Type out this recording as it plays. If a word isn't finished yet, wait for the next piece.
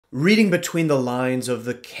Reading between the lines of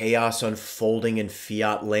the chaos unfolding in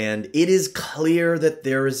fiat land, it is clear that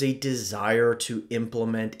there is a desire to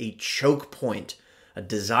implement a choke point, a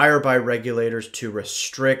desire by regulators to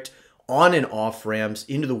restrict on and off ramps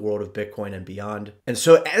into the world of Bitcoin and beyond. And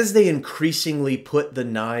so as they increasingly put the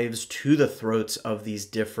knives to the throats of these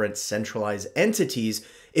different centralized entities,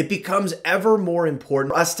 it becomes ever more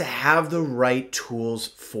important for us to have the right tools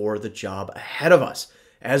for the job ahead of us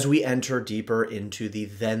as we enter deeper into the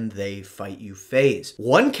then they fight you phase.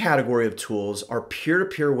 One category of tools are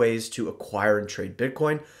peer-to-peer ways to acquire and trade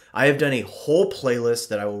Bitcoin. I have done a whole playlist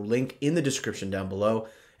that I will link in the description down below,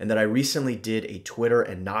 and that I recently did a Twitter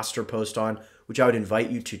and Nostr post on, which I would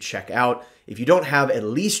invite you to check out. If you don't have at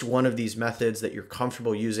least one of these methods that you're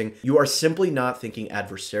comfortable using, you are simply not thinking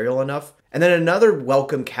adversarial enough. And then another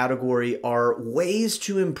welcome category are ways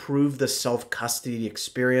to improve the self-custody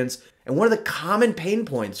experience. And one of the common pain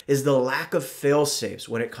points is the lack of fail-safes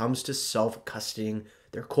when it comes to self-custodying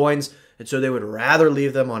their coins. And so they would rather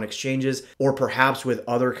leave them on exchanges or perhaps with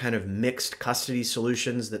other kind of mixed custody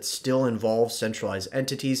solutions that still involve centralized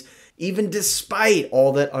entities, even despite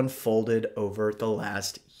all that unfolded over the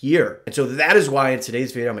last year. And so that is why in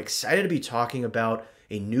today's video, I'm excited to be talking about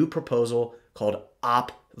a new proposal called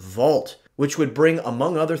Op Vault, which would bring,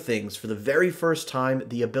 among other things, for the very first time,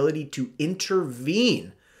 the ability to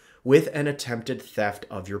intervene with an attempted theft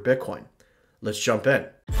of your Bitcoin. Let's jump in.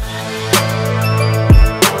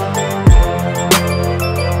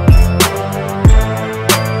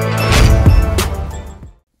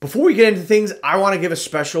 Before we get into things, I want to give a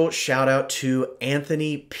special shout out to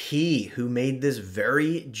Anthony P, who made this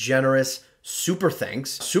very generous super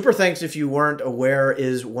thanks. Super thanks, if you weren't aware,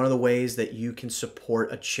 is one of the ways that you can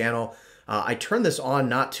support a channel. I turned this on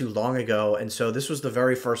not too long ago, and so this was the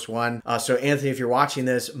very first one. So Anthony, if you're watching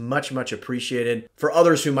this, much appreciated. For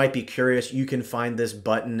others who might be curious, you can find this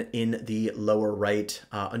button in the lower right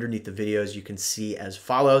underneath the videos. You can see as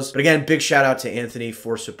follows. But again, big shout out to Anthony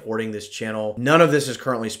for supporting this channel. None of this is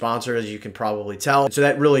currently sponsored, as you can probably tell. So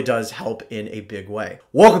that really does help in a big way.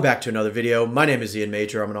 Welcome back to another video. My name is Ian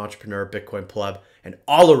Major. I'm an entrepreneur, Bitcoin pleb, and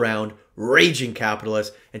all around raging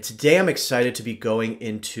capitalist. And today I'm excited to be going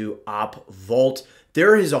into Op Vault.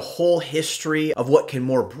 There is a whole history of what can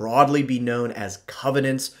more broadly be known as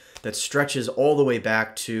covenants that stretches all the way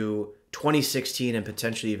back to 2016 and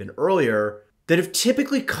potentially even earlier that have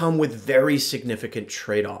typically come with very significant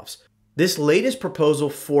trade-offs. This latest proposal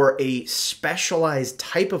for a specialized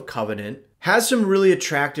type of covenant has some really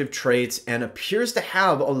attractive traits and appears to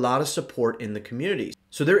have a lot of support in the community.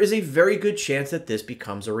 So there is a very good chance that this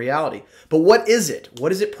becomes a reality. But what is it? What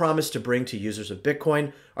does it promise to bring to users of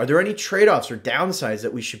Bitcoin? Are there any trade-offs or downsides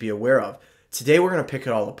that we should be aware of? Today, we're going to pick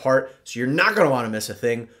it all apart, so you're not going to want to miss a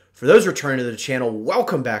thing. For those returning to the channel,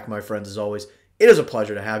 welcome back, my friends, as always. It is a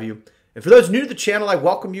pleasure to have you. And for those new to the channel, I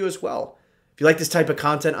welcome you as well. If you like this type of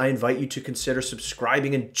content, I invite you to consider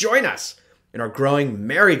subscribing and join us in our growing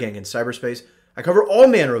merry gang in cyberspace. I cover all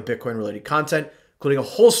manner of Bitcoin-related content, including a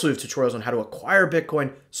whole slew of tutorials on how to acquire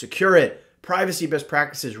Bitcoin, secure it, privacy best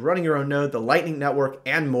practices, running your own node, the Lightning Network,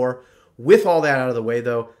 and more. With all that out of the way,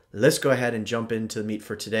 though, let's go ahead and jump into the meat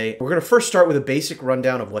for today. We're going to first start with a basic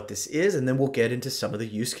rundown of what this is, and then we'll get into some of the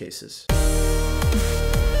use cases.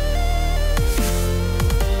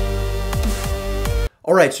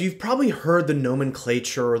 All right, so you've probably heard the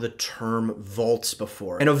nomenclature or the term vaults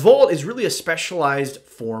before. And a vault is really a specialized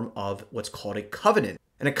form of what's called a covenant.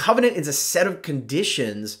 And a covenant is a set of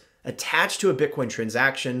conditions attached to a Bitcoin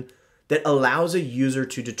transaction that allows a user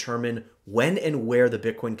to determine when and where the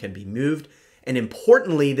Bitcoin can be moved. And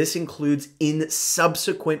importantly, this includes in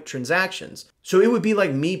subsequent transactions. So it would be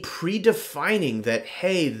like me predefining that,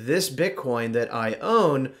 hey, this Bitcoin that I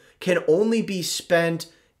own can only be spent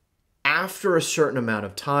after a certain amount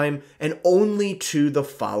of time and only to the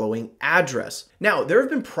following address. Now, there have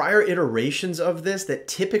been prior iterations of this that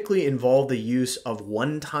typically involve the use of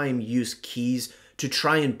one-time use keys to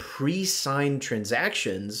try and pre-sign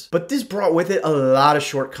transactions, but this brought with it a lot of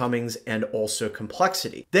shortcomings and also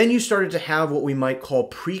complexity. Then you started to have what we might call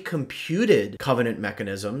pre-computed covenant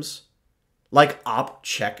mechanisms, like Op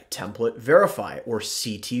Check Template Verify, or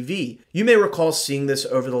CTV. You may recall seeing this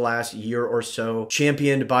over the last year or so,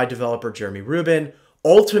 championed by developer Jeremy Rubin.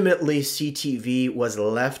 Ultimately, CTV was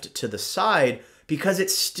left to the side because it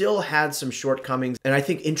still had some shortcomings and I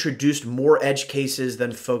think introduced more edge cases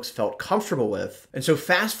than folks felt comfortable with. And so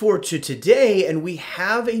fast forward to today, and we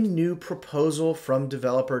have a new proposal from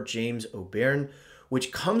developer James O'Byrne,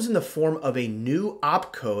 which comes in the form of a new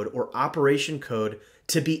opcode or operation code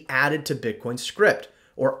to be added to Bitcoin script,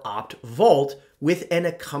 or opt vault, with an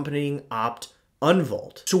accompanying opt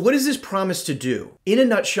unvault. So what does this promise to do? In a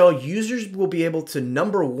nutshell, users will be able to,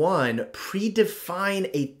 number one, predefine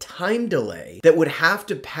a time delay that would have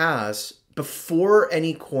to pass before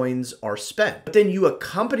any coins are spent. But then you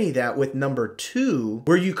accompany that with number two,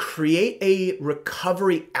 where you create a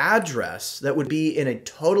recovery address that would be in a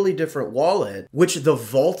totally different wallet, which the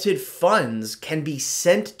vaulted funds can be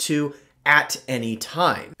sent to at any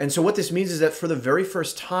time. And so what this means is that for the very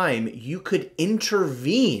first time, you could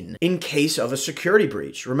intervene in case of a security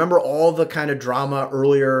breach. Remember all the kind of drama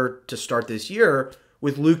earlier to start this year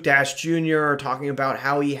with Luke Dash Jr. talking about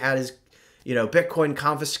how he had his Bitcoin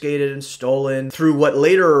confiscated and stolen through what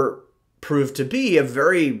later proved to be a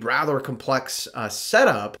very rather complex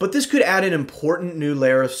setup. But this could add an important new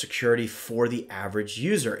layer of security for the average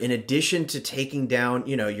user. In addition to taking down,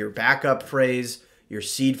 your backup phrase, your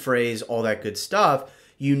seed phrase, all that good stuff,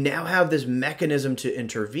 you now have this mechanism to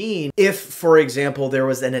intervene if, for example, there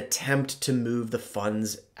was an attempt to move the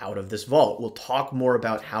funds out of this vault. We'll talk more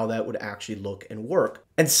about how that would actually look and work.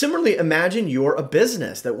 And similarly, imagine you're a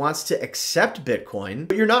business that wants to accept Bitcoin,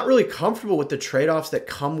 but you're not really comfortable with the trade-offs that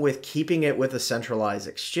come with keeping it with a centralized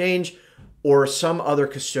exchange or some other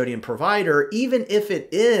custodian provider, even if it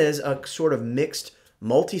is a sort of mixed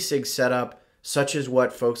multi-sig setup, such as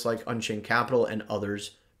what folks like Unchained Capital and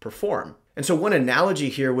others perform. And so one analogy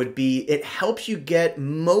here would be it helps you get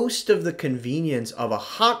most of the convenience of a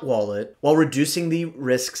hot wallet while reducing the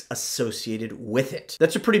risks associated with it.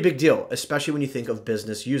 That's a pretty big deal, especially when you think of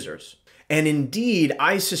business users. And indeed,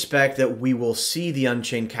 I suspect that we will see the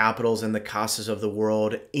Unchained Capitals and the Casas of the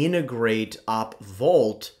world integrate Op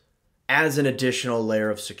Vault as an additional layer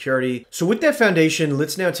of security. So with that foundation,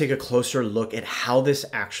 let's now take a closer look at how this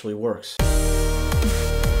actually works.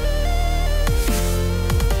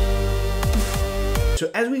 So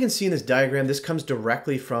as we can see in this diagram, this comes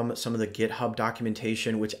directly from some of the GitHub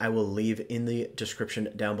documentation, which I will leave in the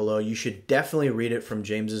description down below. You should definitely read it from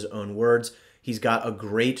James's own words. He's got a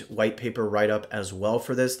great white paper write-up as well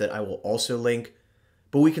for this that I will also link.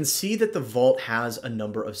 But we can see that the vault has a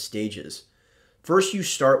number of stages. First, you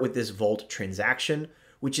start with this vault transaction,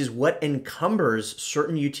 which is what encumbers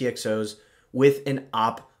certain UTXOs with an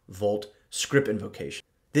op vault script invocation.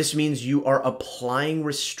 This means you are applying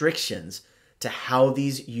restrictions to how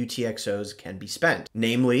these UTXOs can be spent.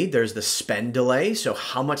 Namely, there's the spend delay, so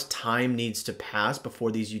how much time needs to pass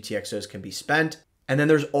before these UTXOs can be spent. And then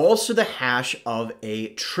there's also the hash of a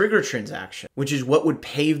trigger transaction, which is what would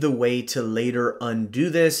pave the way to later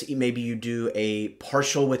undo this. Maybe you do a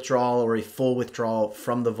partial withdrawal or a full withdrawal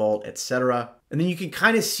from the vault, etc. And then you can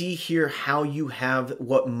kind of see here how you have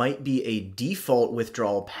what might be a default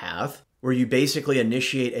withdrawal path, where you basically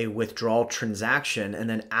initiate a withdrawal transaction, and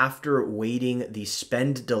then after waiting the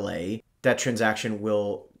spend delay, that transaction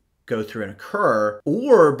will go through and occur.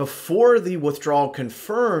 Or before the withdrawal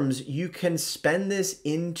confirms, you can spend this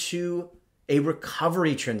into a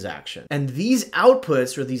recovery transaction. And these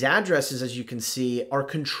outputs, or these addresses, as you can see, are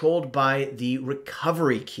controlled by the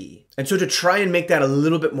recovery key. And so to try and make that a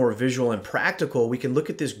little bit more visual and practical, we can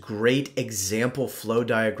look at this great example flow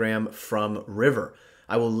diagram from River.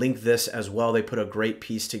 I will link this as well. They put a great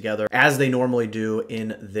piece together, as they normally do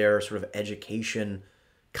in their sort of education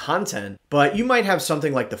content. But you might have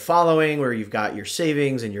something like the following, where you've got your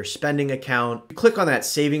savings and your spending account. You click on that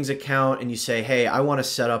savings account and you say, hey, I want to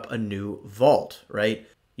set up a new vault, right?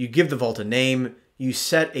 You give the vault a name, you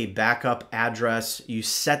set a backup address, you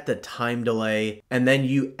set the time delay, and then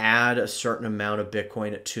you add a certain amount of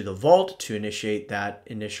Bitcoin to the vault to initiate that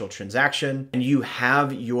initial transaction. And you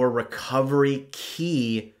have your recovery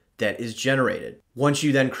key that is generated. Once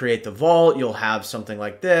you then create the vault, you'll have something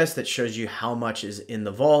like this that shows you how much is in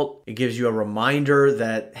the vault. It gives you a reminder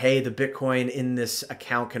that, hey, the Bitcoin in this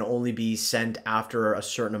account can only be sent after a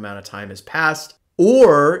certain amount of time has passed.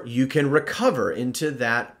 Or you can recover into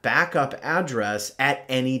that backup address at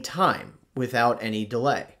any time without any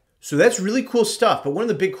delay. So that's really cool stuff. But one of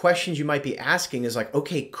the big questions you might be asking is like,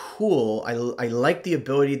 okay, cool. I like the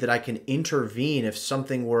ability that I can intervene if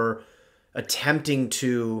something were attempting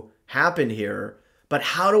to happen here. But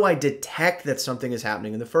how do I detect that something is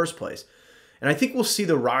happening in the first place? And I think we'll see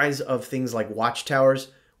the rise of things like watchtowers.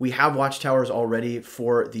 We have watchtowers already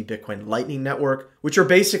for the Bitcoin Lightning Network, which are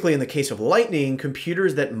basically, in the case of Lightning,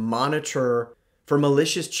 computers that monitor for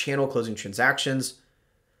malicious channel closing transactions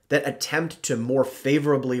that attempt to more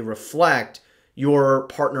favorably reflect your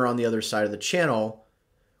partner on the other side of the channel.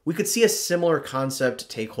 We could see a similar concept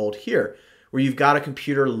take hold here, where you've got a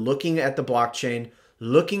computer looking at the blockchain,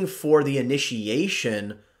 looking for the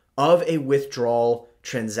initiation of a withdrawal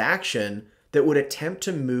transaction that would attempt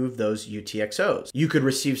to move those UTXOs. You could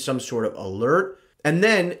receive some sort of alert, And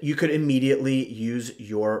then you could immediately use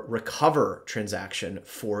your recover transaction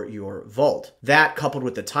for your vault. That, coupled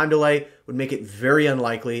with the time delay, would make it very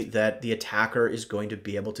unlikely that the attacker is going to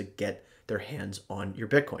be able to get their hands on your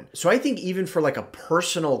Bitcoin. So I think even for like a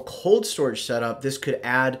personal cold storage setup, this could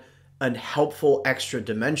add a helpful extra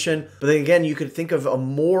dimension. But then again, you could think of a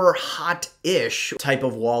more hot-ish type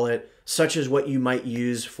of wallet, such as what you might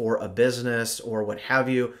use for a business or what have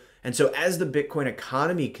you. And so as the Bitcoin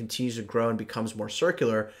economy continues to grow and becomes more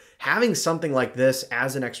circular, having something like this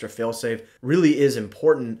as an extra failsafe really is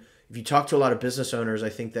important. If you talk to a lot of business owners, I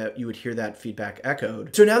think that you would hear that feedback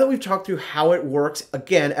echoed. So now that we've talked through how it works,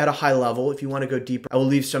 again, at a high level, if you want to go deeper, I will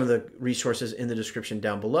leave some of the resources in the description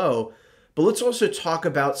down below. But let's also talk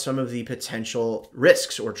about some of the potential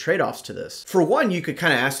risks or trade-offs to this. For one, you could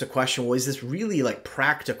kind of ask the question, well, is this really like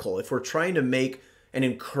practical? If we're trying to make and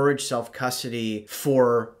encourage self-custody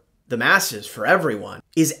for the masses, for everyone,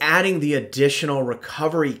 is adding the additional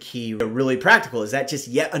recovery key really practical? Is that just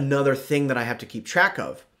yet another thing that I have to keep track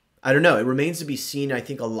of? I don't know. It remains to be seen. I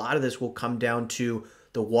think a lot of this will come down to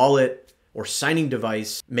the wallet or signing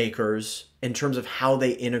device makers in terms of how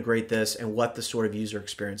they integrate this and what the sort of user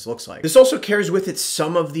experience looks like. This also carries with it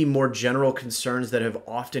some of the more general concerns that have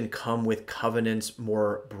often come with covenants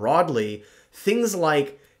more broadly. Things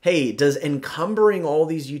like, hey, does encumbering all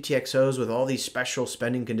these UTXOs with all these special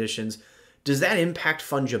spending conditions, does that impact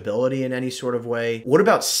fungibility in any sort of way? What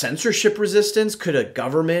about censorship resistance? Could a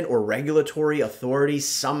government or regulatory authority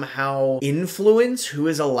somehow influence who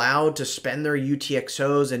is allowed to spend their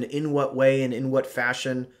UTXOs and in what way and in what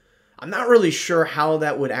fashion? I'm not really sure how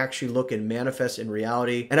that would actually look and manifest in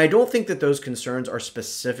reality. And I don't think that those concerns are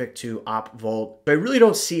specific to OpVault. I really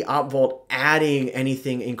don't see OpVault adding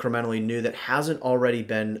anything incrementally new that hasn't already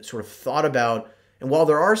been sort of thought about. And while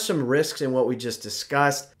there are some risks in what we just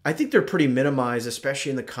discussed, I think they're pretty minimized,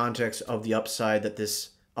 especially in the context of the upside that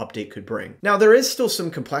this update could bring. Now, there is still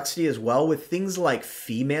some complexity as well with things like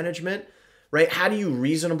fee management, right? How do you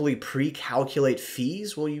reasonably pre-calculate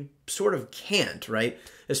fees? Well, you sort of can't, right?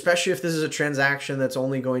 Especially if this is a transaction that's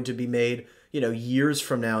only going to be made, years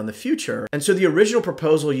from now in the future. And so the original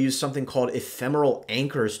proposal used something called ephemeral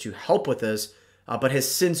anchors to help with this, but has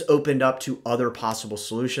since opened up to other possible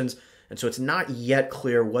solutions. And so it's not yet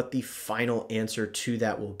clear what the final answer to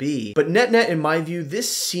that will be. But net, in my view,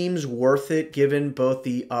 this seems worth it given both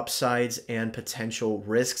the upsides and potential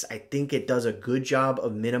risks. I think it does a good job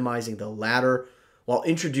of minimizing the latter while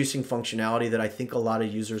introducing functionality that I think a lot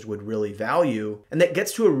of users would really value. And that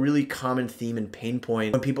gets to a really common theme and pain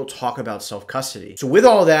point when people talk about self-custody. So with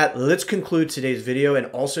all that, let's conclude today's video and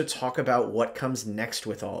also talk about what comes next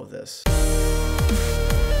with all of this.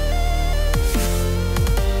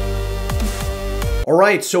 All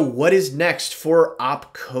right, so what is next for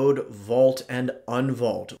opcode Vault and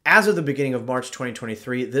Unvault? As of the beginning of March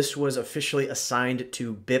 2023, this was officially assigned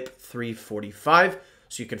to BIP 345.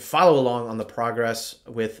 So you can follow along on the progress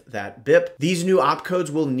with that BIP. These new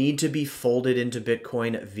opcodes will need to be folded into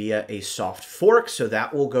Bitcoin via a soft fork. So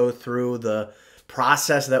that will go through the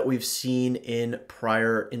process that we've seen in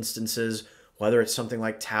prior instances, whether it's something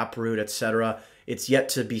like Taproot, etc. It's yet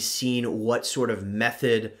to be seen what sort of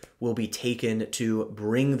method will be taken to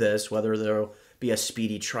bring this, whether there'll be a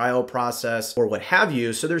speedy trial process or what have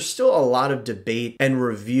you. So there's still a lot of debate and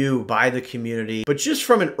review by the community. But just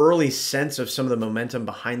from an early sense of some of the momentum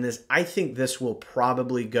behind this, I think this will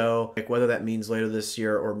probably go, like whether that means later this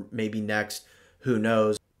year or maybe next, who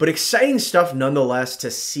knows. But exciting stuff nonetheless to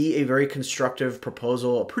see a very constructive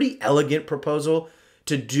proposal, a pretty elegant proposal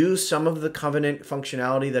to do some of the covenant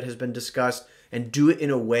functionality that has been discussed and do it in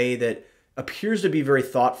a way that appears to be very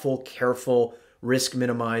thoughtful, careful, risk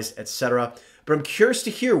minimized, etc. But I'm curious to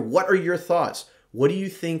hear, what are your thoughts? What do you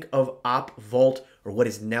think of OpVault, or what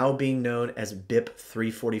is now being known as BIP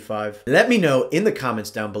 345? Let me know in the comments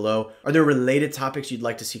down below. Are there related topics you'd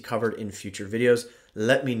like to see covered in future videos?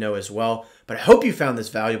 Let me know as well. But I hope you found this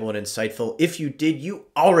valuable and insightful. If you did, you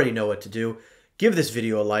already know what to do. Give this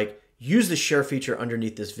video a like. Use the share feature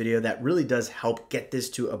underneath this video. That really does help get this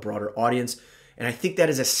to a broader audience. And I think that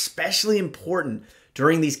is especially important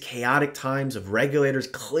during these chaotic times of regulators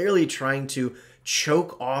clearly trying to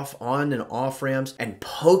choke off on and off ramps and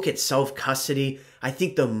poke at self-custody. I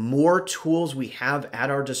think the more tools we have at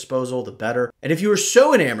our disposal, the better. And if you are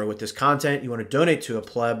so enamored with this content, you want to donate to a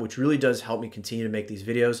pleb, which really does help me continue to make these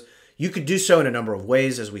videos, you could do so in a number of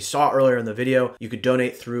ways. As we saw earlier in the video, you could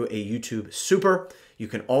donate through a YouTube Super. You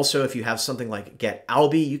can also, if you have something like Get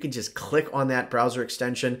Alby, you can just click on that browser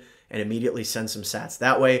extension and immediately send some sats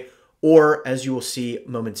that way. Or as you will see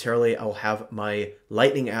momentarily, I'll have my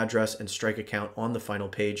Lightning address and Strike account on the final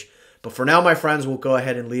page. But for now, my friends, we'll go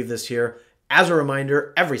ahead and leave this here. As a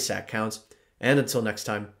reminder, every sack counts. And until next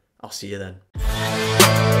time, I'll see you then.